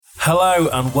Hello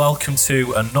and welcome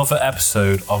to another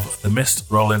episode of the Mist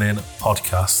Rolling In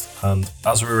podcast. And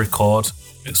as we record,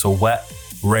 it's a wet,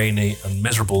 rainy and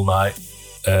miserable night.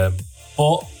 But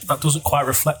that doesn't quite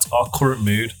reflect our current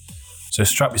mood. So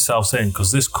strap yourselves in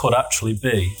because this could actually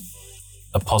be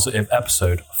a positive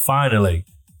episode. Finally.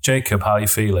 Jacob, how are you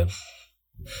feeling?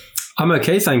 I'm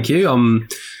okay, thank you.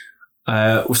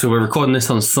 So we're recording this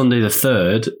on Sunday the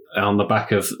 3rd on the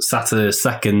back of Saturday the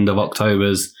 2nd of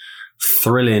October's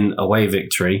thrilling away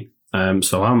victory.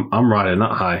 So I'm riding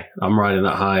that high. I'm riding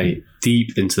that high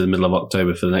deep into the middle of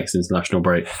October for the next international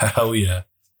break. Hell yeah.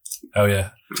 How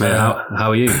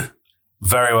are you?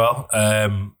 Very well.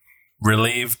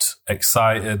 Relieved,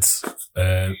 excited.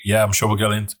 I'm sure we'll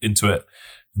go into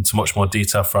much more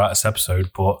detail throughout this episode,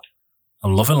 but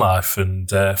I'm loving life. And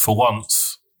for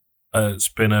once, it's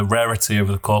been a rarity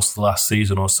over the course of the last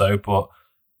season or so, but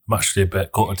I'm actually a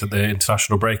bit gutted that the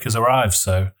international break has arrived.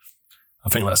 So I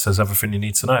think that says everything you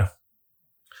need to know.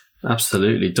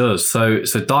 Absolutely does. So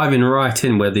diving right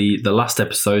in where the last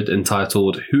episode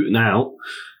entitled Hootin' Out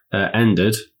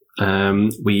ended,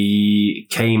 we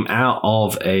came out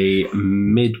of a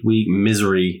midweek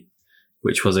misery,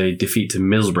 which was a defeat to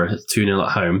Middlesbrough 2-0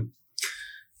 at home.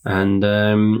 And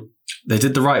they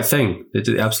did the right thing.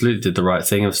 They absolutely did the right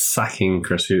thing of sacking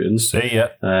Chris Hughton. See ya.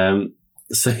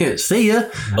 See ya.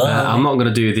 I'm not going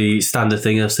to do the standard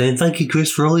thing of saying thank you,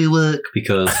 Chris, for all your work,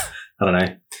 because I don't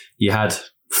know. You had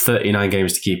 39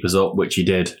 games to keep us up, which you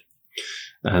did,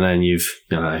 and then you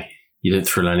didn't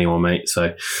thrill anyone, mate.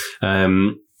 So,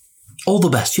 all the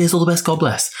best. Cheers. All the best. God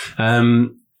bless.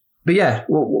 But yeah,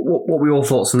 what were your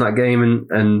thoughts on that game?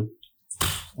 And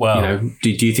well, do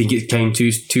you think it came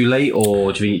too late,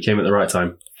 or do you think it came at the right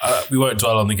time? We won't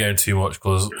dwell on the game too much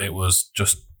because it was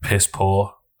just piss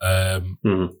poor.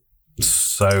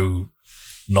 So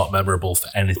not memorable for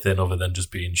anything other than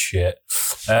just being shit.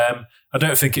 I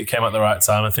don't think it came at the right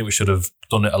time. I think we should have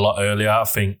done it a lot earlier. I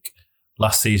think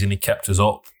last season he kept us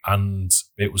up and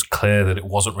it was clear that it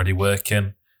wasn't really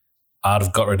working. I'd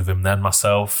have got rid of him then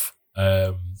myself.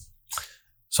 So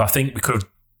I think we could have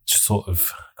just sort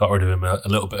of got rid of him a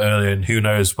little bit earlier, and who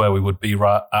knows where we would be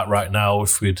right now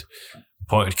if we'd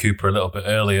appointed Cooper a little bit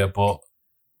earlier. But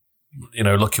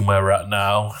looking where we're at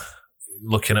now,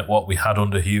 looking at what we had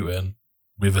under Hughton,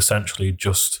 we've essentially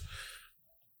just,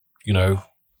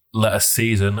 let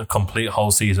a complete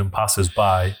whole season pass us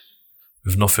by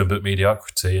with nothing but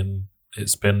mediocrity, and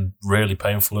it's been really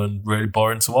painful and really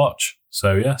boring to watch.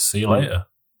 So yeah, see you later.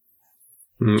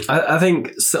 I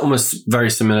think almost very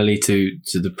similarly to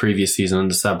the previous season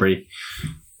under Sabri,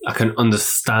 I can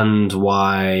understand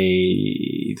why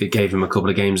they gave him a couple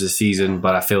of games this season,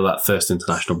 but I feel that first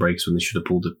international break is when they should have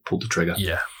pulled the trigger.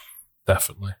 Yeah,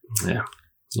 definitely. Yeah.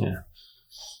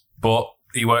 But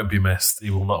he won't be missed.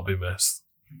 He will not be missed.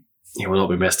 He will not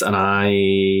be missed, and I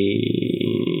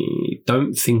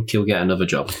don't think he'll get another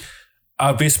job.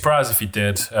 I'd be surprised if he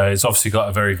did. He's obviously got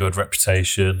a very good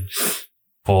reputation,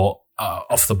 but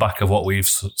off the back of what we've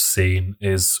seen,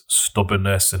 his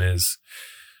stubbornness and his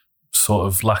sort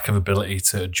of lack of ability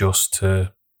to adjust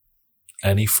to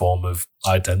any form of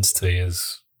identity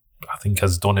has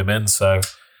done him in. So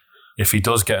if he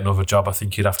does get another job, I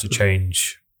think he'd have to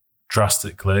change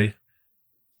drastically.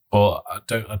 But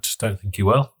I just don't think he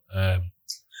will. I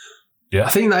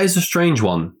think that is a strange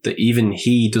one, that even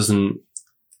he doesn't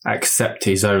accept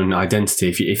his own identity,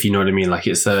 if you know what I mean. Like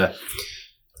it's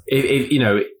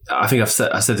I think I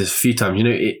said this a few times.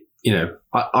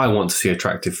 I want to see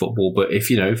attractive football, but if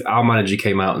our manager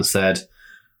came out and said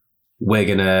we're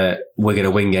gonna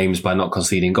win games by not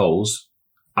conceding goals,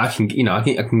 I can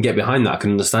get behind that. I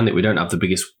can understand it. We don't have the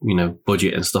biggest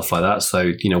budget and stuff like that,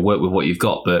 so work with what you've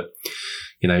got. But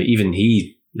even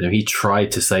he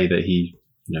tried to say that he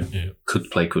could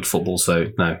play good football. So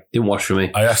no, didn't wash for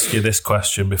me. I ask you this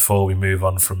question before we move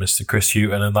on from Mr. Chris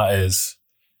Hughton, and that is,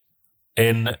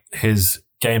 in his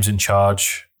games in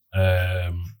charge,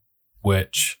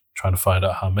 which, trying to find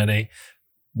out how many,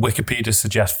 Wikipedia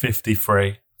suggests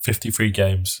 53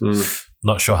 games.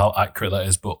 Not sure how accurate that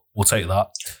is, but we'll take that.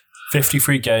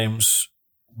 53 games.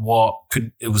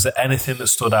 Was there anything that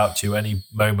stood out to you, any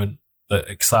moment that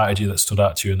excited you that stood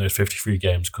out to you in those 53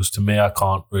 games? Because to me, I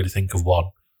can't really think of one.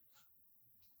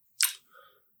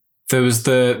 There was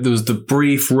the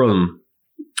brief run.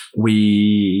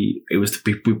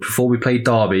 Before we played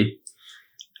Derby,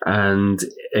 and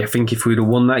I think if we'd have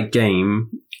won that game,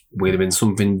 we'd have been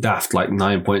something daft, like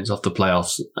 9 points off the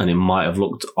playoffs, and it might have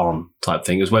looked on type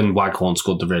thing. It was when Waghorn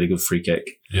scored the really good free kick.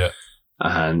 Yeah.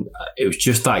 And it was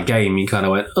just that game you kind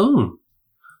of went, oh.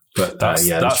 But that's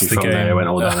the game there, went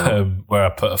all down. Where I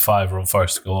put a fiver on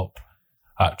Forest to go up,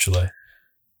 actually.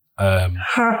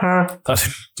 That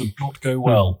did not go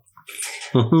well.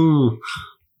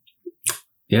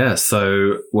 Yeah,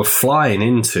 so we're flying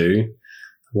into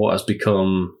what has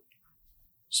become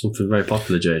something very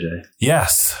popular, JJ.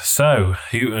 Yes, so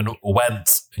Houghton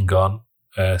went and gone.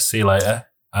 See you later.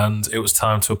 And it was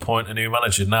time to appoint a new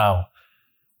manager. Now,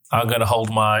 I'm going to hold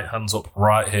my hands up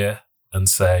right here and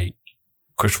say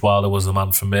Chris Wilder was the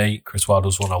man for me. Chris Wilder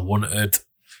was one I wanted.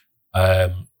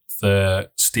 The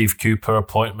Steve Cooper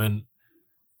appointment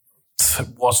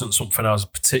wasn't something I was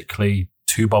particularly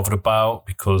too bothered about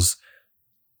because,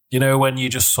 you know, when you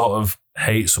just sort of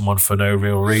hate someone for no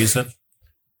real reason,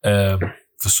 for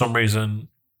some reason,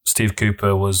 Steve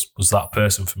Cooper was that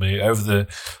person for me. Over the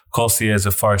course of the years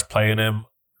of Forest playing him,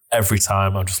 every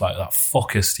time I'm just like, that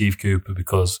fucker Steve Cooper,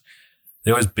 because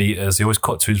they always beat us. They always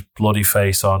cut to his bloody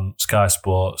face on Sky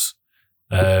Sports.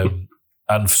 And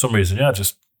for some reason, I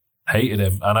just hated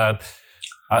him. And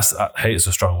I hate is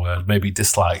a strong word, maybe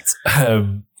disliked.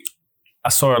 I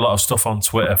saw a lot of stuff on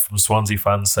Twitter from Swansea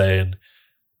fans saying,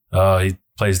 he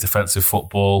plays defensive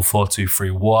football,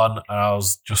 4-2-3-1.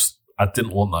 And I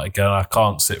didn't want that again. I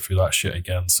can't sit through that shit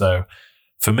again. So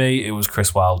for me, it was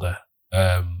Chris Wilder.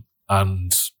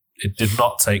 And it did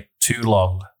not take too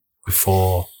long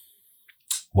before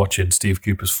watching Steve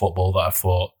Cooper's football that I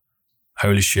thought,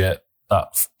 holy shit, that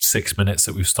 6 minutes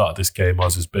that we've started this game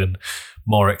has been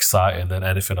more exciting than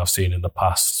anything I've seen in the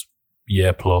past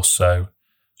year plus. So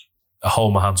I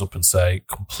hold my hands up and say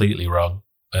completely wrong.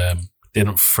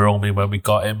 Didn't thrill me when we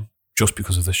got him just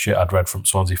because of the shit I'd read from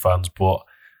Swansea fans, but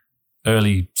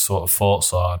early sort of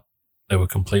thoughts are they were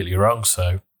completely wrong.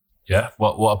 So yeah,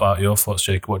 what about your thoughts,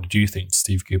 Jacob? What did you think to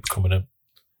Steve Cooper coming in?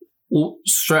 Well,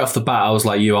 straight off the bat, I was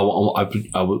like you.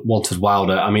 I wanted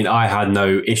Wilder. I mean, I had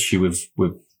no issue with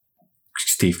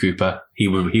Steve Cooper. He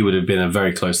would have been a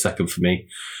very close second for me.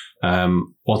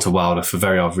 Wanted Wilder for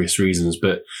very obvious reasons,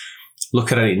 but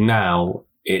looking at it now,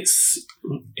 it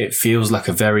feels like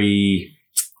a very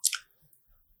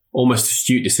almost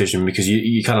astute decision because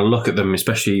you kind of look at them,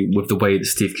 especially with the way that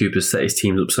Steve Cooper's set his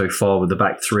teams up so far with the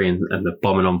back three and the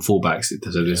bombing on fullbacks.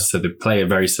 So they play a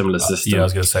very similar system. Yeah, I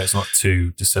was going to say it's not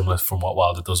too dissimilar from what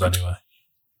Wilder does anyway.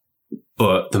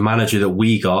 But the manager that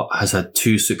we got has had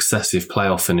 2 successive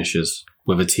playoff finishes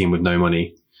with a team with no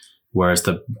money, whereas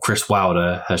the Chris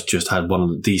Wilder has just had one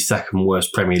of the second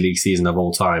worst Premier League season of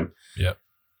all time. Yeah.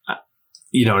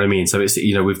 You know what I mean? So it's,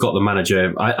 we've got the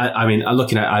manager. I mean,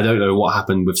 looking at, I don't know what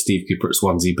happened with Steve Cooper at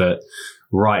Swansea, but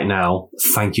right now,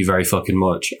 thank you very fucking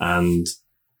much. And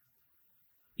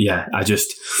yeah, I didn't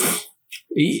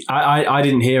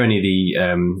hear any of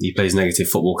the, he plays negative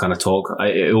football kind of talk.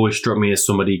 It always struck me as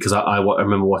somebody, because I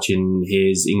remember watching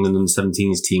his England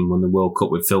under-17s team win the World Cup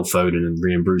with Phil Foden and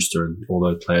Ryan Brewster and all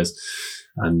those players.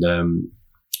 And,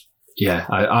 yeah,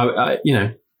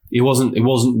 it wasn't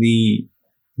the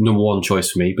number one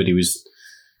choice for me, but he was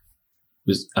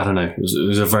I don't know, it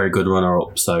was a very good runner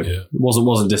up, so yeah.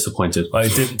 wasn't disappointed. Well,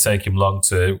 it didn't take him long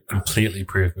to completely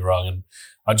prove me wrong, and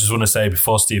I just want to say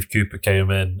before Steve Cooper came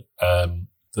in,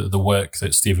 the work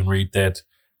that Stephen Reid did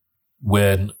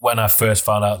when I first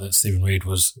found out that Stephen Reid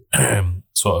was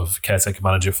sort of caretaker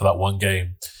manager for that one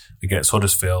game against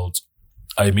Huddersfield,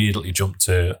 I immediately jumped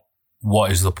to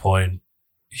what is the point?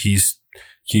 He's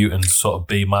Houghton's sort of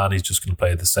B-man. He's just going to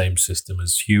play the same system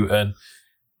as Houghton.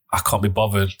 I can't be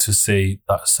bothered to see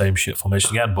that same shit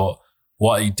formation again. But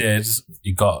what he did,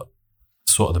 he got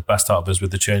sort of the best out of us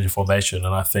with the change of formation.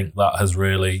 And I think that has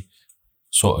really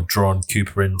sort of drawn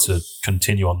Cooper in to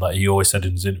continue on that. He always said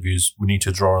in his interviews, we need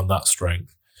to draw on that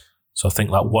strength. So I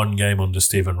think that one game under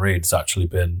Stephen Reid has actually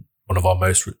been one of our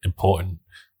most important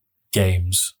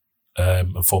games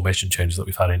and formation changes that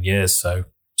we've had in years. So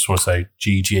just want to say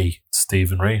GG to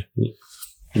Stephen Reid.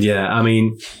 Yeah, I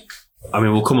mean,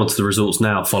 we'll come on to the results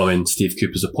now following Steve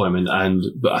Cooper's appointment,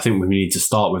 but I think we need to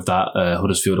start with that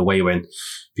Huddersfield away win,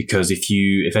 because if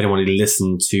anyone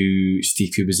listened to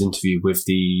Steve Cooper's interview with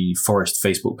the Forest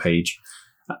Facebook page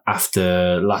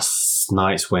after last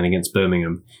night's win against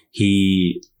Birmingham,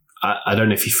 I don't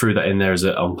know if he threw that in there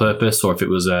on purpose or if it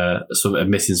was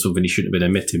admitting something he shouldn't have been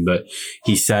admitting, but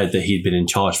he said that he'd been in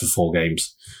charge for 4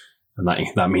 games. And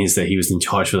that means that he was in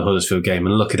charge for the Huddersfield game.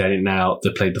 And looking at it now, they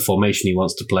played the formation he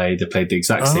wants to play. They played the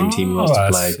exact same team he wants to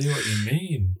play. I see what you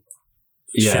mean.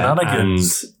 Yeah,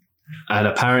 shenanigans. And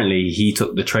apparently he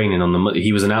took the training on the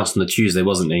he was announced on the Tuesday,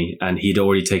 wasn't he? And he'd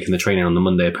already taken the training on the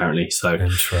Monday, apparently. So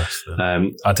interesting.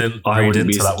 I didn't read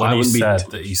into that when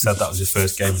he said that was his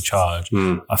first game in charge.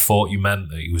 I thought you meant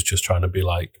that he was just trying to be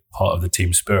like part of the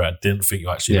team spirit. I didn't think you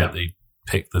actually meant that he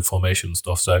picked the formation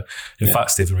stuff. So in fact,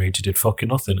 Stephen Reid did fucking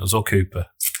nothing. It was all Cooper.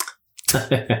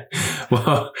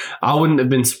 Well, I wouldn't have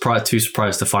been too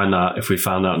surprised to find out if we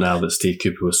found out now that Steve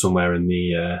Cooper was somewhere in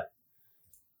the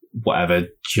whatever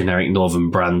generic Northern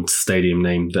brand stadium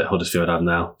name that Huddersfield have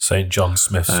now. St. John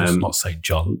Smith's, not St.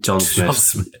 John. John Smith.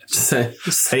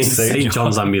 St.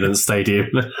 John's Ambulance Stadium.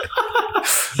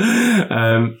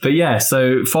 But yeah,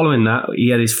 so following that, he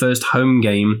had his first home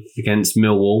game against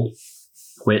Millwall,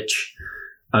 which,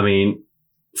 I mean,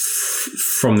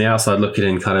 from the outside looking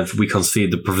in, kind of, we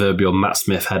concede the proverbial Matt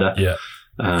Smith header. Yeah.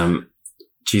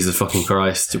 Jesus fucking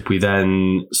Christ. We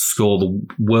then score the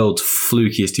world's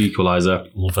flukiest equaliser.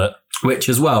 Love it. Which,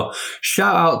 as well,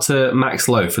 shout out to Max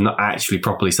Lowe for not actually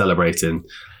properly celebrating.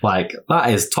 Like, that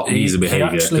is top user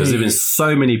behaviour. Because there have been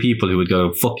so many people who would go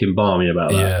and fucking bar me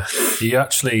about that. Yeah. He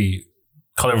actually,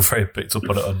 Colin Frey picked up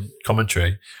on it on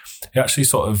commentary. He actually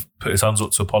sort of put his hands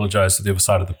up to apologise to the other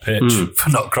side of the pitch for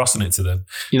not crossing it to them.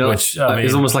 You know, which, I mean,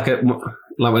 it's almost like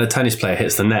when a tennis player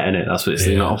hits the net, innit? That's what it's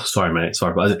like. Oh, sorry, mate.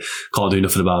 Sorry, but I can't do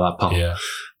nothing about that, pal. Yeah.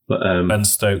 But, Ben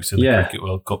Stokes in the Cricket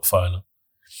World Cup final.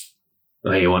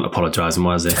 Well, he wasn't apologising,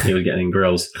 was he? He was getting in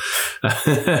grills.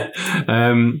 But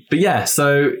yeah,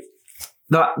 so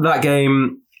that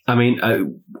game, I mean,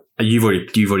 you've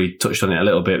already touched on it a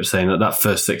little bit, saying that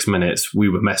first 6 minutes we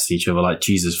were messing each other like,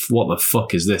 Jesus, what the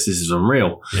fuck is this? This is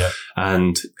unreal. Yeah.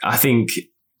 And I think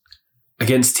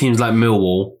against teams like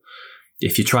Millwall,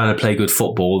 if you're trying to play good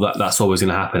football, that's always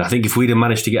going to happen. I think if we'd have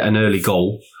managed to get an early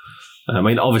goal, I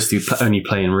mean, obviously only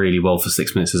playing really well for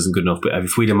 6 minutes isn't good enough, but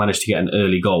if we'd have managed to get an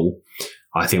early goal,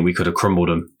 I think we could have crumbled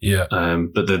them. Yeah.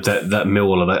 But that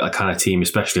Millwall are that kind of team,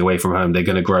 especially away from home, they're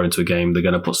going to grow into a game. They're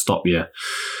going to stop you.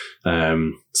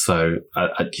 So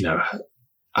I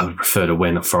would prefer to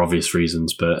win for obvious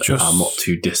reasons, but I'm not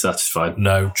too dissatisfied.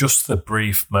 No, just the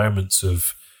brief moments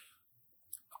of.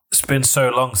 It's been so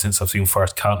long since I've seen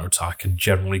Forest counter-attack and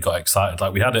generally got excited.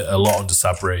 Like, we had it a lot under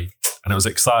Sabri, and it was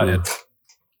exciting.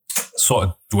 Sort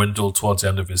of dwindled towards the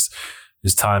end of his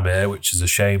time here, which is a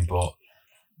shame, but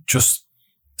just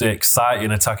the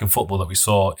exciting attacking football that we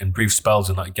saw in brief spells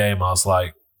in that game, I was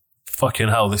like, fucking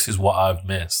hell, this is what I've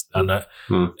missed. And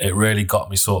it really got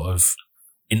me sort of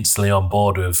instantly on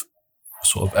board with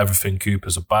sort of everything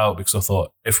Cooper's about, because I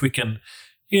thought, if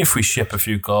we ship a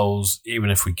few goals, even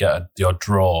if we get the odd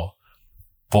draw,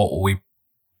 but we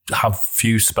have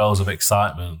few spells of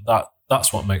excitement,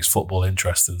 that's what makes football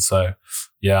interesting. So,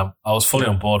 yeah, I was fully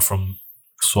on board from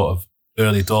sort of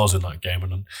early doors in that game,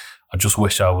 and I just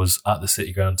wish I was at the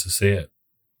City Ground to see it.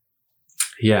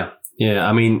 Yeah.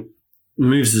 I mean,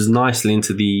 moves us nicely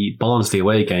into the Barnsley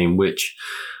away game, which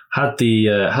had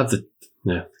the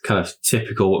kind of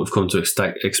typical what we've come to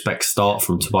expect start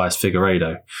from Tobias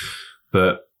Figueiredo.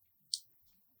 But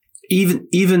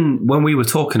even when we were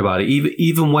talking about it,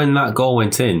 even when that goal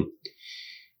went in,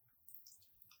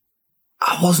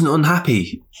 I wasn't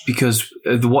unhappy because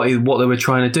of what they were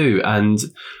trying to do. And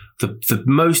the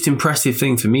most impressive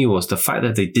thing for me was the fact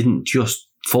that they didn't just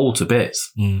fall to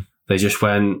bits. They just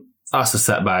went, that's a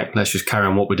setback, let's just carry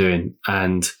on what we're doing.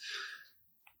 And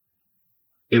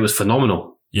it was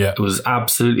phenomenal. Yeah. It was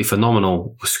absolutely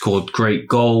phenomenal. We scored great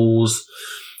goals.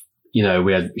 You know,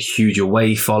 we had huge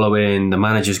away following. The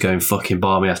manager's going fucking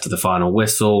balmy after the final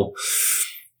whistle.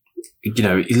 You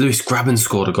know, Lewis Graben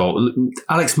scored a goal.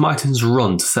 Alex Myton's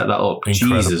run to set that up.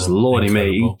 Incredible. Jesus, lordy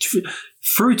me. He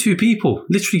threw two people,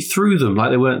 literally threw them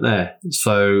like they weren't there.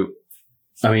 So,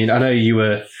 I mean, I know you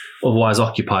were otherwise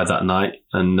occupied that night.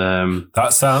 And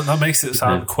that makes it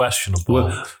sound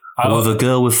questionable. With a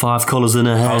girl with 5 colours in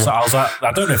her hair.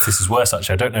 I don't know if this is worse,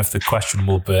 actually. I don't know if the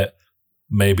questionable bit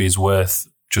maybe is worth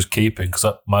just keeping, because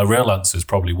my real answer is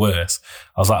probably worse.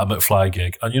 I was at a McFly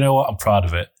gig, and you know what? I'm proud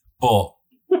of it. But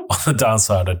on the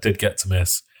downside, I did get to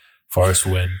miss Forest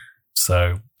win.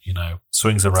 So, you know,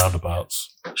 swings and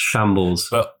roundabouts. Shambles.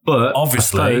 But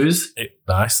obviously,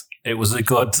 it was a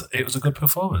good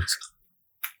performance.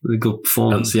 A good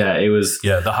performance, yeah. It was.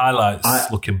 Yeah, the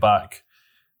highlights, looking back,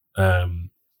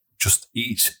 just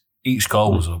each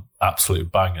goal was an absolute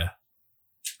banger.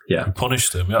 Yeah. We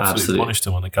punished him. We absolutely punished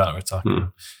him on the counter-attack.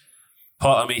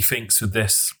 Part of me thinks of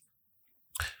this,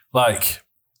 like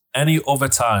any other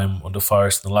time under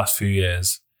Forest in the last few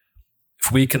years,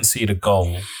 if we concede a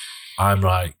goal, I'm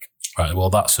like, right, well,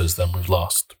 that's us then, we've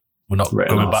lost. We're not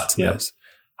going back to this.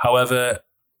 However,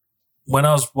 when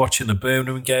I was watching the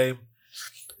Birmingham game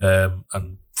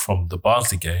and from the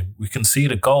Barnsley game, we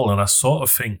concede a goal, and I sort of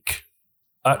think,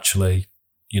 actually,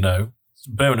 you know,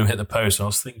 Birmingham hit the post, and I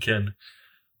was thinking,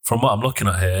 from what I'm looking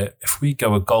at here, if we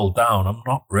go a goal down, I'm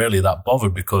not really that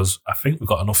bothered, because I think we've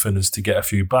got enough in us to get a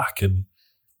few back, and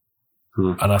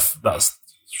that's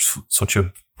such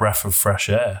a breath of fresh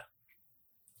air.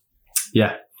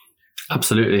 Yeah,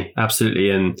 Absolutely.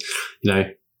 And,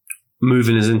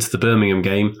 moving us into the Birmingham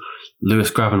game,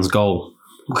 Lewis Graben's goal.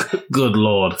 Good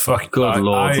Lord. Good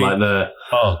Lord.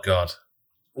 Oh, God.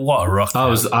 What a rocket.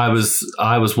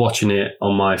 I was watching it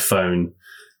on my phone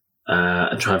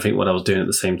and trying to think what I was doing at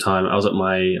the same time. I was at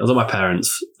my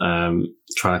parents'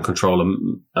 trying to control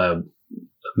a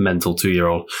mental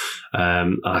 2-year-old.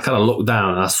 And I kind of looked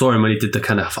down and I saw him when he did the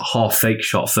kind of half fake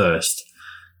shot first.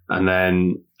 And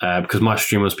then, because my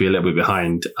stream must be a little bit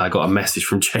behind, I got a message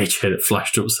from JJ that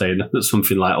flashed up saying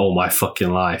something like, "Oh my fucking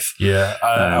life." Yeah.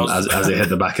 As it hit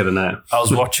the back of the net. I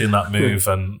was watching that move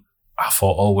and I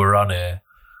thought, oh, we're on here.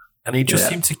 And he just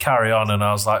seemed to carry on. And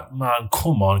I was like, man,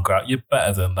 come on, Grant, you're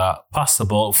better than that. Pass the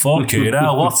ball. Fuck you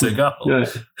now. What a goal. Yeah.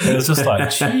 It was just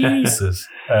like, Jesus.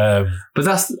 But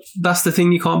that's the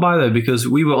thing you can't buy, though, because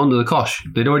we were under the cosh.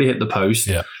 They'd already hit the post.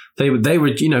 Yeah. They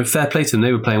were, fair play to them.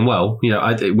 They were playing well.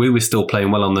 We were still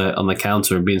playing well on the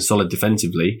counter and being solid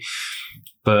defensively.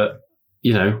 But,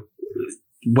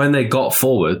 when they got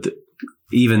forward,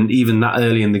 even that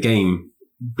early in the game,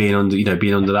 being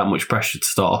under that much pressure to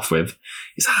start off with,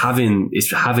 it's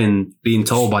being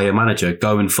told by your manager,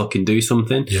 go and fucking do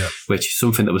something, which is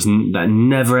something that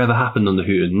never ever happened under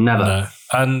Hooton, never. No.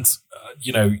 And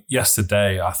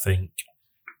yesterday I think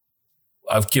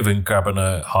I've given Graben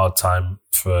a hard time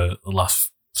for the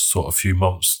last sort of few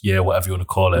months, whatever you want to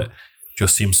call it.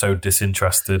 Just seemed so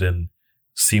disinterested and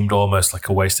seemed almost like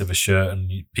a waste of a shirt.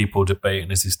 And people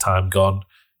debating, is his time gone?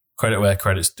 Credit where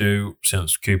credit's due.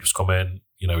 Since Cooper's come in,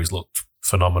 he's looked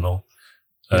phenomenal.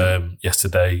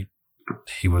 Yesterday,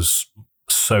 he was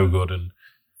so good. And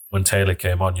when Taylor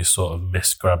came on, you sort of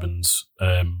missed Graben's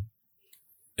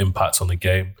impact on the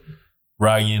game.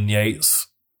 Ryan Yates,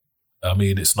 I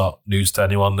mean, it's not news to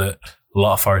anyone that a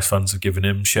lot of Forest fans have given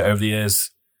him shit over the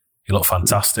years. He looked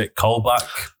fantastic. Colback,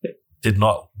 did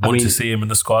not want to see him in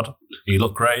the squad. He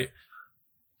looked great.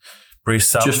 Brees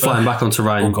Samba. Just flying back onto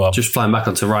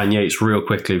Ryan Yates real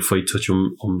quickly before you touch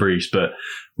on Brees, but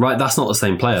that's not the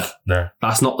same player. No,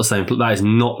 that's not the same. That is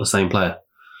not the same player.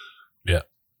 Yeah,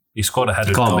 he scored a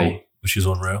headed goal, which is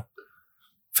unreal.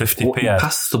 50 PS.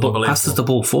 Passes the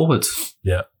ball forwards.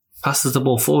 Yeah, passes the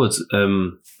ball forwards.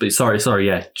 But sorry,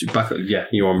 yeah, back. Yeah,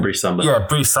 you're on Brees Samba. Yeah,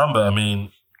 Brees Samba. I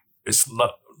mean,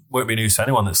 won't be news to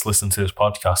anyone that's listened to this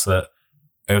podcast that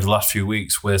over the last few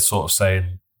weeks we're sort of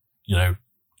saying,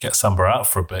 get Samba out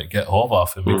for a bit, get Hove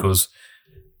off him because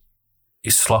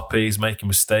he's sloppy, he's making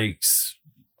mistakes,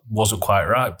 wasn't quite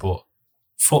right. But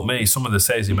for me, some of the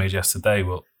saves he made yesterday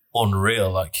were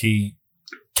unreal. Like, he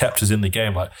kept us in the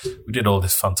game. Like, we did all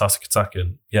this fantastic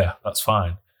attacking. Yeah, that's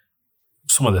fine.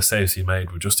 Some of the saves he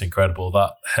made were just incredible.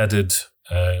 That headed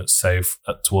save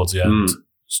towards the end,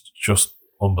 just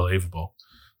unbelievable.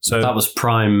 So that was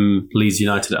prime Leeds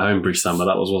United at home, Brees Samba.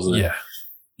 That wasn't it?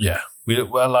 Yeah.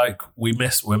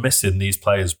 We're missing these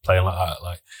players playing like that,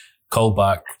 like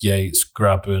Colback, Yates,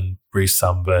 Graben, Brees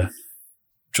Samba,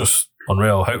 just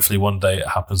unreal. Hopefully one day it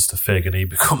happens to Fig and he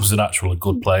becomes an actual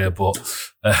good player, but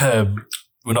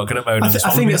we're not going to moan. I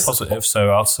think it's positive, so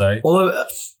I'll say. Although,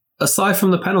 aside from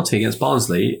the penalty against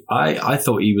Barnsley, I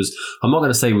thought he was, I'm not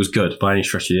going to say he was good by any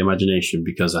stretch of the imagination,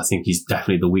 because I think he's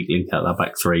definitely the weak link out of that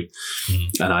back three.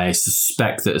 And I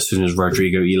suspect that as soon as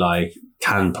Rodrigo Eli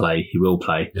can play, he will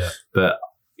play. Yeah. But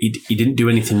he didn't do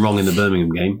anything wrong in the Birmingham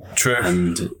game. True.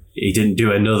 And he didn't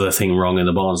do another thing wrong in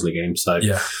the Barnsley game. So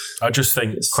yeah, I just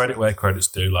think credit where credit's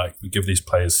due. Like, we give these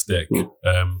players stick,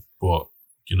 but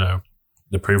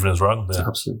they're proving us wrong. They're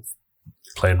absolutely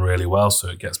playing really well, so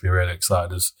it gets me really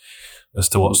excited as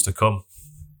to what's to come.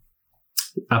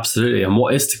 Absolutely. And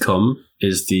what is to come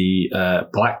is the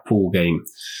Blackpool game,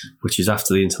 which is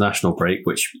after the international break,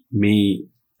 which me,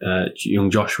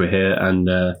 young Joshua here, and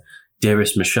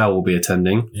dearest Michelle will be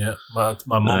attending. Yeah,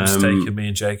 my mum's taking me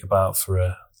and Jacob out for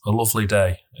a lovely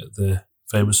day at the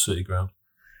famous City Ground.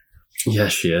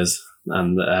 Yes, she is.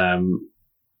 And I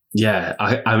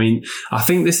mean, I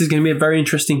think this is going to be a very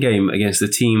interesting game against a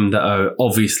team that are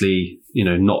obviously,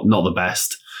 not the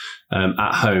best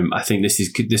at home. I think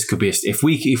this could be if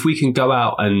we can go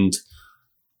out and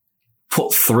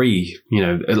put three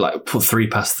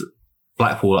past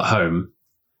Blackpool at home.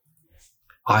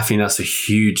 I think that's a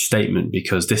huge statement,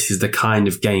 because this is the kind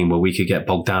of game where we could get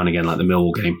bogged down again, like the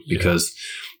Millwall game, because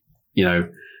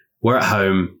we're at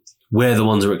home. We're the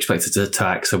ones who are expected to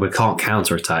attack, so we can't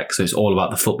counter-attack. So it's all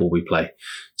about the football we play.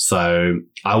 So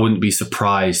I wouldn't be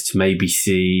surprised to maybe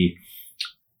see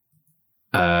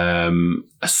a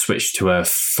switch to a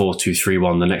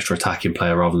 4-2-3-1, an extra attacking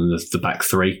player rather than the back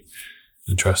three.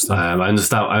 Interesting. I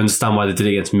understand why they did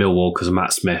it against Millwall because of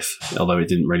Matt Smith, although it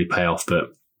didn't really pay off. But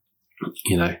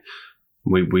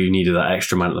We needed that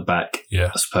extra man at the back, Yeah.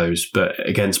 I suppose. But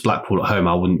against Blackpool at home,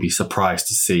 I wouldn't be surprised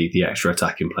to see the extra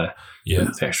attacking player,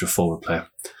 the extra forward player.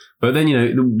 But then,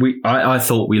 I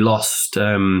thought we lost.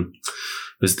 It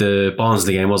was the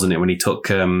Barnsley game, wasn't it? When he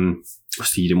took,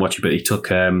 obviously you didn't watch it, but he took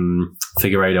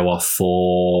Figueiredo off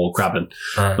for Grabban.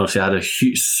 Right. Obviously, it had a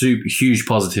huge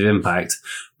positive impact.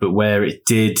 But where it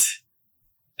did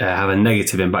have a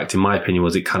negative impact, in my opinion,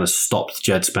 was it kind of stopped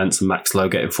Jed Spence and Max Lowe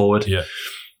getting forward. Yeah.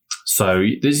 So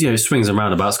there's swings and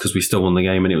roundabouts because we still won the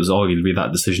game, and it was arguably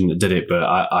that decision that did it. But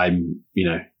I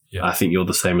think you're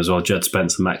the same as well. Jed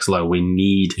Spence and Max Lowe, we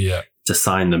need to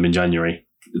sign them in January.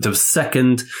 The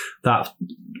second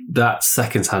that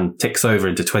second hand ticks over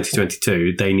into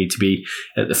 2022, they need to be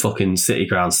at the fucking City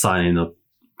ground signing a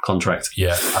contract.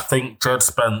 Yeah, I think Jed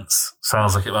Spence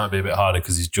sounds like it might be a bit harder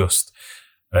because he's just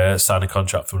signed a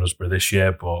contract for Middlesbrough this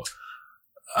year. But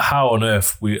how on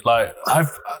earth we were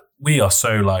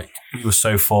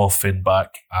so for Finn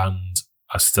back, and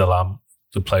I still am.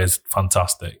 The player's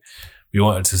fantastic. We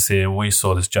wanted to see him. We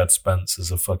saw this Jed Spence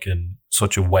as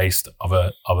such a waste of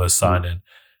a signing.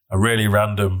 A really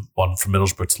random one from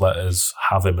Middlesbrough to let us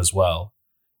have him as well.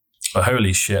 But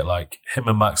holy shit, him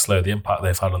and Max Lowe, the impact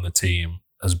they've had on the team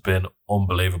has been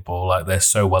unbelievable. They're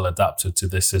so well adapted to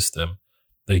this system.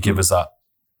 They give us that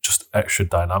just extra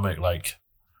dynamic.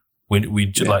 We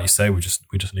just like you say, we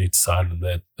just need to sign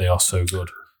them. They are so good.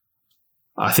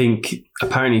 I think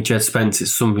apparently Jed Spence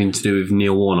is something to do with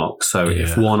Neil Warnock. So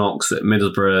if Warnock's at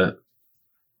Middlesbrough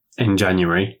in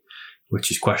January,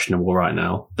 which is questionable right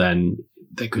now, then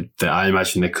I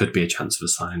imagine there could be a chance of a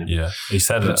signing. Yeah, he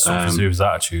said it's something to do with his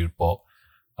attitude, but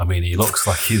I mean, he looks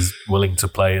like he's willing to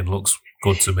play and looks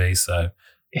good to me. So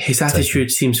his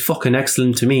attitude seems fucking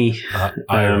excellent to me.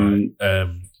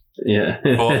 Yeah.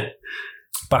 But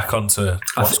back onto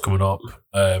what's coming up.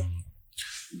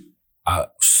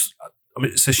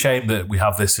 It's a shame that we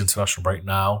have this international break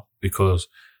now because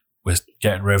we're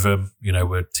getting rhythm.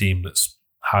 We're a team that's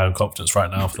high on confidence right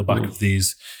now for the back of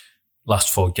these last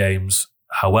 4 games.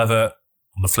 However,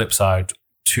 on the flip side,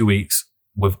 2 weeks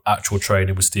with actual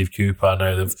training with Steve Cooper. I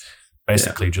know they've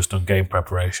basically just done game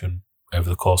preparation over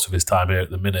the course of his time here at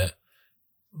the minute.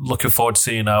 Looking forward to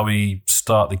seeing how we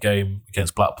start the game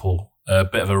against Blackpool. A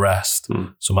bit of a rest,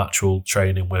 some actual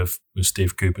training with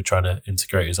Steve Cooper, trying to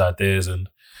integrate his ideas, and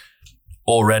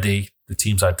already the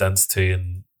team's identity.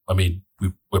 And I mean,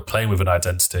 we're playing with an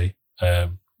identity,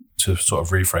 to sort of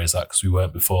rephrase that because we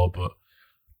weren't before, but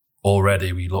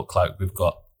already we look like we've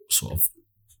got sort of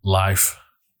life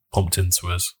pumped into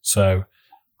us. So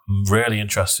I'm really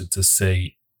interested to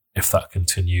see if that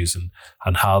continues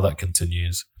and how that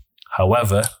continues.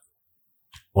 However,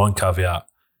 one caveat,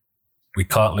 we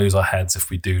can't lose our heads if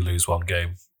we do lose one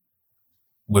game.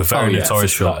 We're very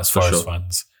notorious for that as Forest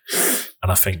fans.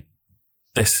 And I think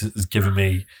this has given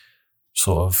me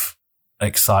sort of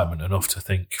excitement enough to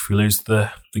think if we lose the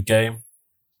game,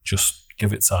 just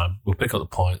give it time. We'll pick up the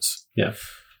points. Yeah.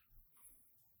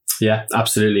 Yeah,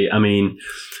 absolutely. I mean,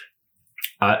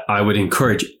 I would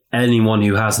encourage anyone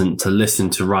who hasn't to listen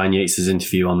to Ryan Yates'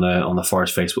 interview on the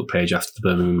Forest Facebook page after the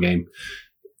Birmingham game.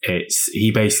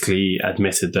 He basically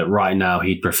admitted that right now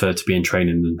he'd prefer to be in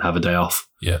training than have a day off.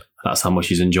 Yeah. That's how much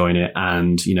he's enjoying it.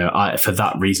 And, for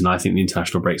that reason, I think the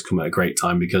international breaks come at a great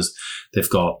time because they've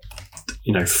got,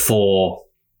 4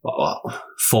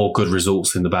 good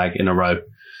results in the bag in a row.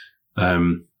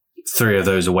 3 of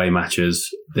those away matches.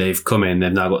 They've come in,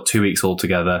 they've now got 2 weeks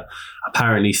altogether.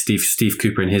 Apparently, Steve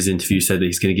Cooper in his interview said that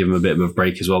he's going to give them a bit of a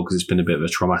break as well because it's been a bit of a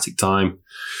traumatic time.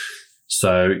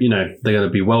 So, they're going to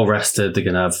be well rested. They're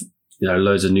going to have,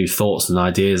 loads of new thoughts and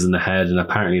ideas in their head. And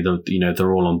apparently,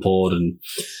 they're all on board. And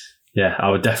yeah, I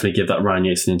would definitely give that Ryan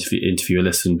Yates interview a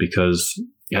listen because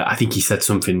I think he said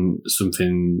something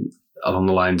along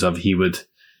the lines of he would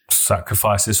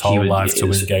sacrifice his whole life to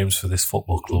win games for this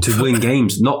football club. To win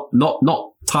games, not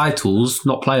titles,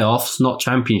 not playoffs, not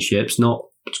championships, not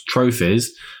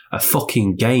trophies. A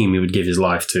fucking game he would give his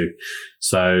life to.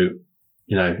 So,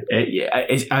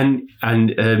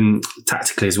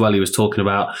 tactically as well, he was talking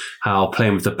about how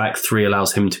playing with the back 3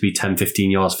 allows him to be 10,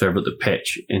 15 yards further up the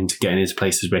pitch into getting into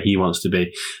places where he wants to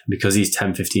be. Because he's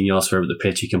 10, 15 yards further up the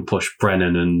pitch, he can push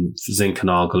Brennan and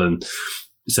Zinkernagel. And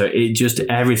so it just,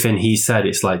 everything he said,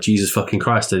 it's like, Jesus fucking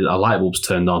Christ, a light bulb's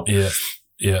turned on. Yeah.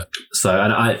 Yeah. So,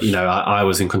 and I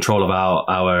was in control of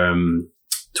our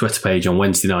Twitter page on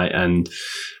Wednesday night, and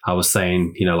I was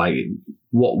saying,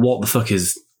 what the fuck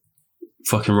is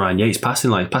fucking Ryan Yates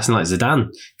passing like Zidane,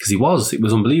 because it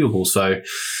was unbelievable. So,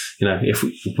 if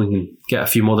we can get a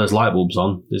few more of those light bulbs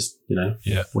on, there's,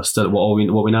 we're still, what are we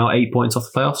now, 8 points off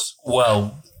the playoffs?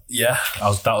 Well, Yeah,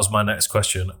 that was my next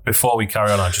question. Before we carry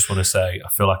on, I just want to say I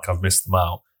feel like I've missed them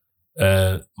out.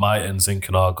 Mighten,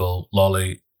 Zinkernagel,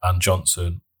 Lolly, and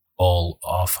Johnson all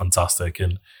are fantastic,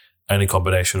 and any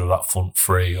combination of that front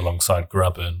three alongside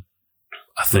Graben,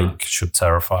 I think, should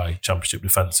terrify Championship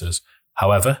defences.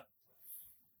 However,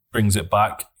 brings it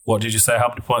back. What did you say? How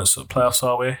many points at the playoffs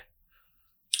are we?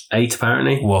 8,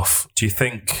 apparently. Woof. Do you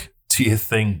think?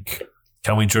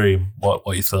 Can we dream? What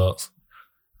are your thoughts?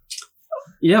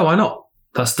 Yeah, why not?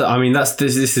 This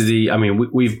is the. I mean,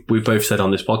 we've both said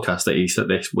on this podcast that he said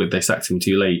they sacked him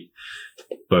too late,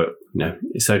 but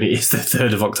it's the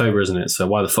 3rd of October, isn't it? So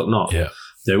why the fuck not? Yeah.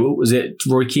 What was it?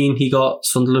 Roy Keane, he got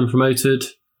Sunderland promoted.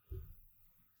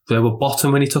 They were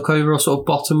bottom when he took over, or sort of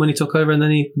bottom when he took over, and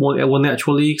then he won the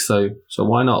actual league. So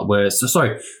why not? We're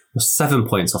 7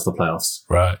 points off the playoffs.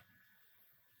 Right.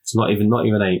 It's not even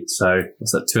 8. So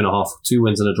what's that? 2.5, 2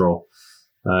 wins and a draw.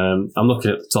 I'm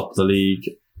looking at the top of the league.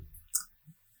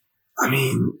 I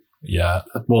mean, yeah,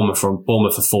 Bournemouth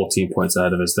are 14 points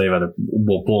ahead of us. They've had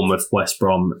Bournemouth, West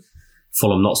Brom,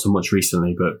 Fulham, not so much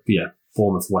recently, but yeah,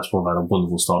 Bournemouth and West Brom have had a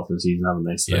wonderful start to the season, haven't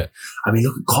they? So, yeah. I mean,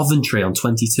 look at Coventry on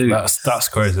 22. That's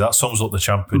crazy. That sums up the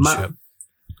Championship.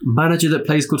 Manager that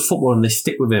plays good football and they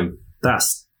stick with him.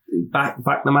 That's back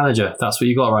the manager. That's what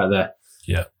you got right there.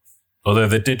 Yeah. Although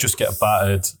they did just get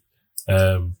battered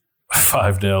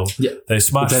 5-0. Yeah. They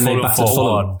smashed Fulham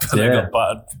 4-1, but they got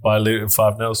battered by Luton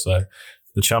 5-0. So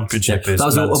the Championship is... That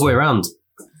was the other way around.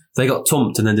 They got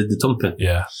tumped and then did the tumping.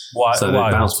 Yeah. So they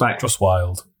bounced back. Just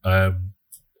wild. But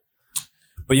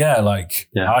yeah,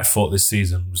 I thought this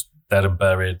season was dead and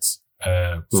buried.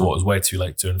 Thought it was way too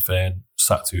late to Fane.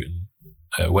 Sacked Luton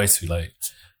way too late.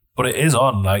 But it is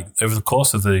on. Over the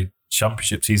course of the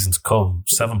Championship season to come,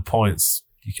 7 points,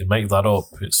 you can make that up.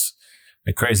 It's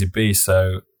a crazy beast.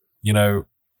 So,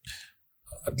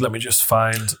 let me just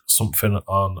find something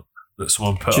that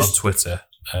someone put on Twitter.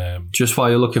 Just while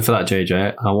you're looking for that,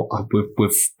 JJ,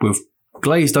 we've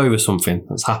glazed over something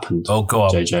that's happened. Oh, go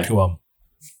on, JJ. Go on.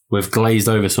 We've glazed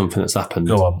over something that's happened.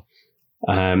 Go on.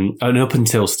 And up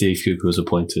until Steve Cooper was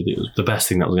appointed, it was the best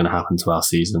thing that was going to happen to our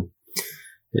season.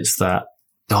 It's that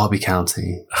Derby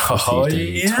County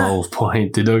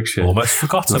 12-point deduction. Almost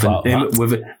forgot about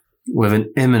that. With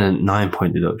an imminent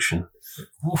 9-point deduction.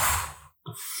 Oof.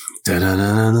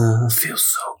 Feels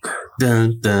so good.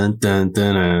 Dun, dun, dun,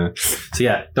 dun, dun. So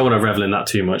yeah, don't want to revel in that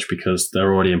too much because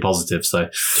they're already in positive. So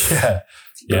yeah.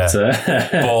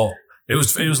 But it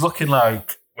was looking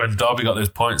like when Derby got those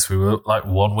points, we were like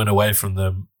 1 win away from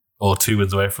them or 2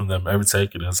 wins away from them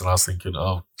overtaking us, and I was thinking,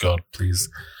 oh God, please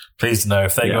no.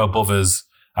 If they go above us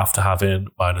after having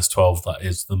 -12, that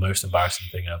is the most embarrassing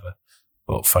thing ever.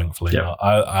 But thankfully,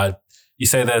 not. You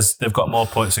say they've got more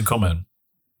points in coming.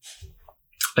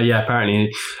 Yeah,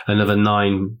 apparently another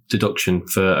 9 deduction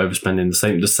for overspending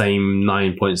the same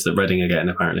 9 points that Reading are getting.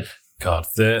 Apparently, God,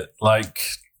 the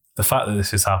fact that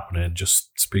this is happening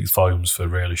just speaks volumes for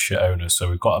really shit owners. So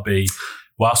we've got to be,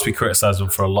 whilst we criticise them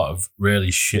for a lot of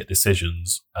really shit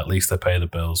decisions, at least they pay the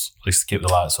bills. At least they keep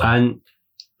the lights on. And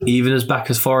even as back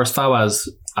as far as Fawaz,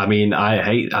 I mean, I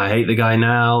hate the guy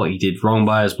now. He did wrong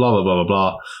by us, blah blah blah blah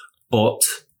blah. But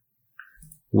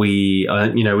we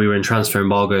were in transfer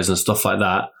embargoes and stuff like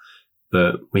that,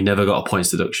 but we never got a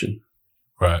points deduction.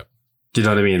 Right. Do you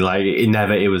know what I mean?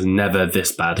 It was never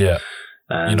this bad. Yeah.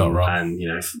 You're not wrong.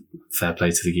 And, fair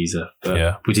play to the geezer. But,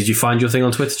 yeah. But did you find your thing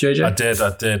on Twitter, JJ? I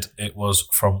did. It was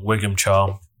from Wigham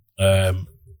Charm.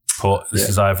 But this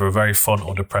is either a very fun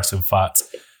or depressing fact.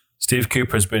 Steve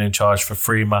Cooper has been in charge for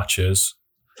 3 matches.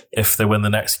 If they win the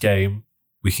next game,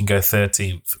 we can go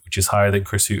 13th, which is higher than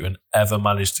Chris Hughton ever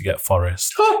managed to get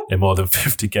Forest in more than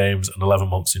 50 games and 11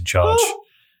 months in charge.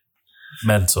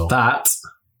 Mental. That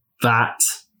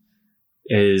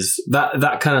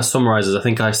kind of summarizes. I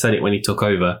think I said it when he took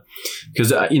over,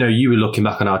 because you were looking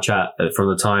back on our chat from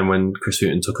the time when Chris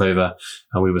Hughton took over,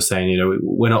 and we were saying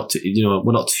we're not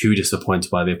too disappointed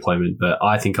by the appointment, but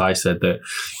I think I said that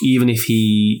even if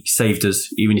he saved us,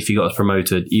 even if he got us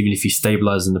promoted, even if he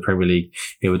stabilised in the Premier League,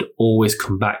 it would always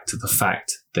come back to the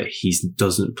fact that he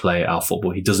doesn't play our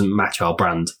football, he doesn't match our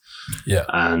brand,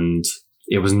 and.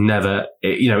 It was never,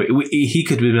 he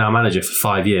could have been our manager for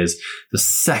 5 years. The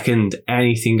second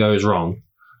anything goes wrong,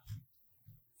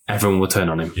 everyone will turn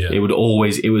on him. Yeah. It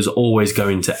was always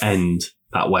going to end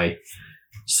that way.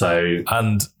 So,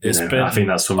 and it's been, I think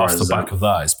that's off the back of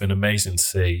that, it's been amazing to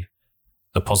see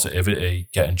the positivity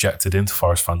get injected into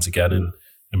Forest fans again and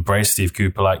embrace Steve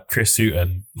Cooper. Like Chris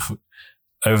Hughton,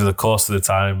 over the course of the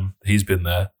time he's been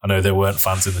there, I know there weren't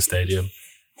fans in the stadium,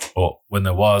 but when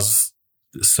there was,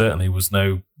 certainly was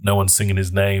no one singing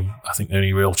his name. I think the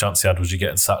only real chance he had was you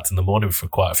getting sacked in the morning for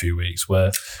quite a few weeks.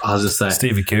 Where I was just saying,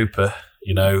 Stevie Cooper,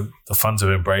 the fans have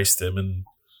embraced him, and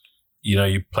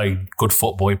you play good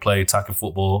football, you play attacking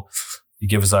football, you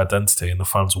give us identity, and the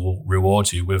fans will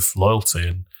reward you with loyalty,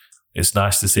 and it's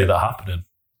nice to see that happening.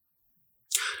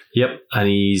 Yep, and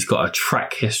he's got a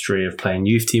track history of playing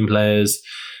youth team players.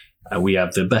 We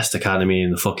have the best academy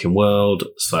in the fucking world,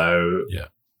 so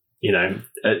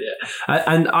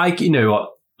and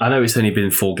I know it's only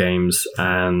been 4 games,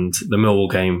 and the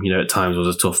Millwall game, at times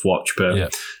was a tough watch,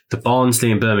 but the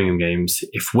Barnsley and Birmingham games,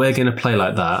 if we're going to play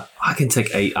like that, I can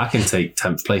take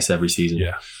 10th place every season.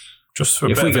 Yeah, just for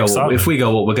if we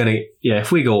go what we're going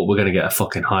to get a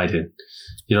fucking hiding.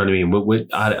 You know what I mean?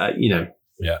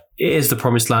 It is the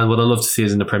promised land. Would I love to see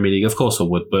us in the Premier League? Of course I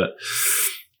would, but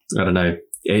I don't know.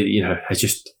 It's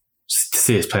just to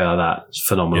see us play like that, it's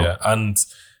phenomenal. Yeah, and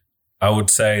I would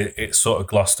say it's sort of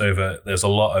glossed over. There's a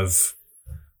lot of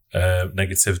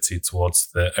negativity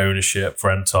towards the ownership,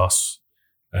 Ventos.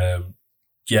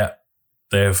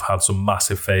 They've had some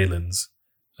massive failings.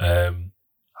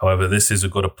 However, this is a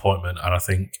good appointment, and I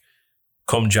think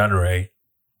come January,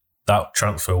 that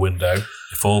transfer window,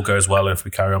 if all goes well, if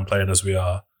we carry on playing as we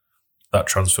are, that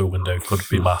transfer window could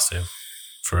be massive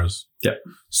for us. Yep.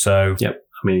 So, I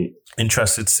mean,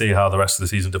 interested to see how the rest of the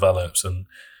season develops. And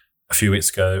a few weeks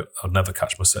ago, I'd never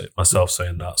catch myself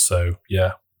saying that. So,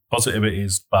 positivity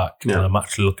is back, and I'm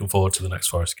actually looking forward to the next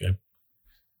Forest game.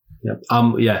 Yep.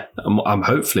 I'm really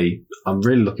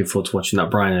looking forward to watching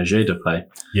that Brian Ojeda play.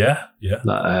 Yeah.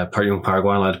 That young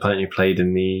Paraguayan lad apparently played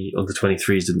in the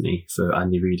under-23s, didn't he, for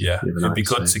Andy Reid? Yeah, it'd be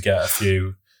good to get a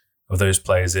few of those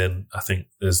players in. I think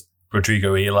there's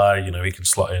Rodrigo Eli, he can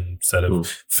slot in instead of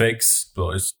Figs,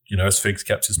 but as Figs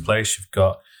kept his place, you've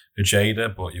got Ojeda,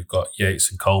 but you've got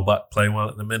Yates and Colback playing well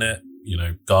at the minute.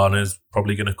 Garner's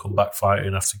probably going to come back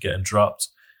fighting after getting dropped.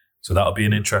 So that'll be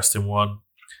an interesting one.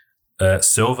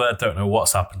 Silva, I don't know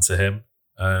what's happened to him.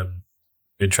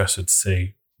 Interested to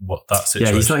see what that situation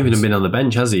is. Yeah, he's not even been on the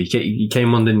bench, has he? He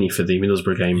came on, didn't he, for the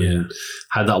Middlesbrough game and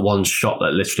had that one shot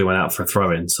that literally went out for a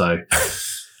throw-in. So,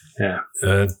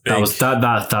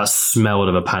 that smelled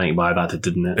of a panic buy, that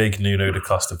didn't it? Big Nuno da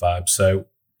Costa vibe. So,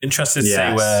 interested to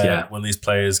see when these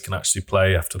players can actually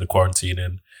play after the quarantine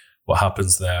and what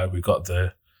happens there. We've got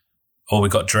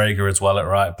Drager as well at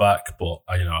right back, but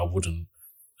I wouldn't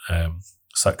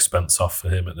sack Spence off for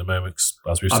him at the moment.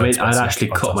 As we've said, I'd actually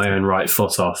cut my own right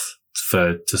foot off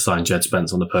to sign Jed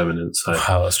Spence on the permanent. So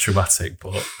wow, that's traumatic,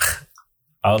 but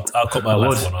I'll cut my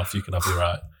left one off. You can have your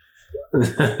right,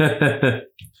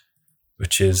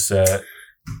 which is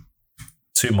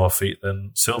 2 more feet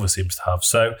than Silva seems to have.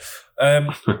 So,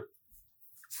 I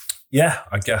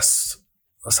guess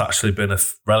that's actually been a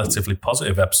relatively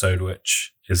positive episode,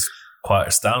 which is quite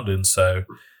astounding. So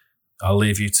I'll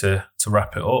leave you to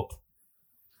wrap it up.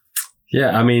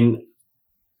 Yeah, I mean,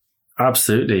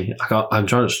 absolutely. I'm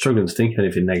struggling to think of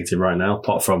anything negative right now,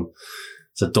 apart from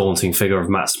the daunting figure of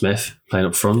Matt Smith playing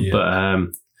up front. Yeah. But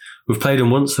we've played him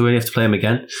once, so we only have to play him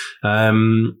again.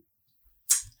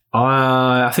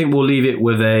 I think we'll leave it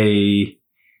with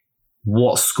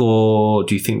what score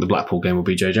do you think the Blackpool game will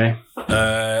be, JJ?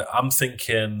 I'm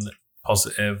thinking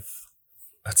positive,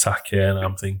 attacking.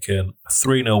 I'm thinking a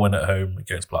 3-0 win at home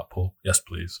against Blackpool. Yes,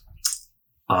 please.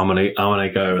 I'm gonna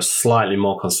go a slightly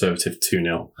more conservative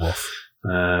 2-0. That's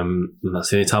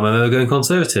the only time I'm ever going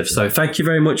conservative. So thank you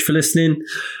very much for listening.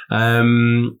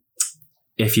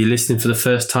 If you're listening for the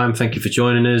first time, thank you for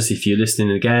joining us. If you're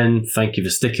listening again, thank you for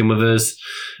sticking with us.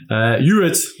 You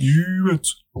it.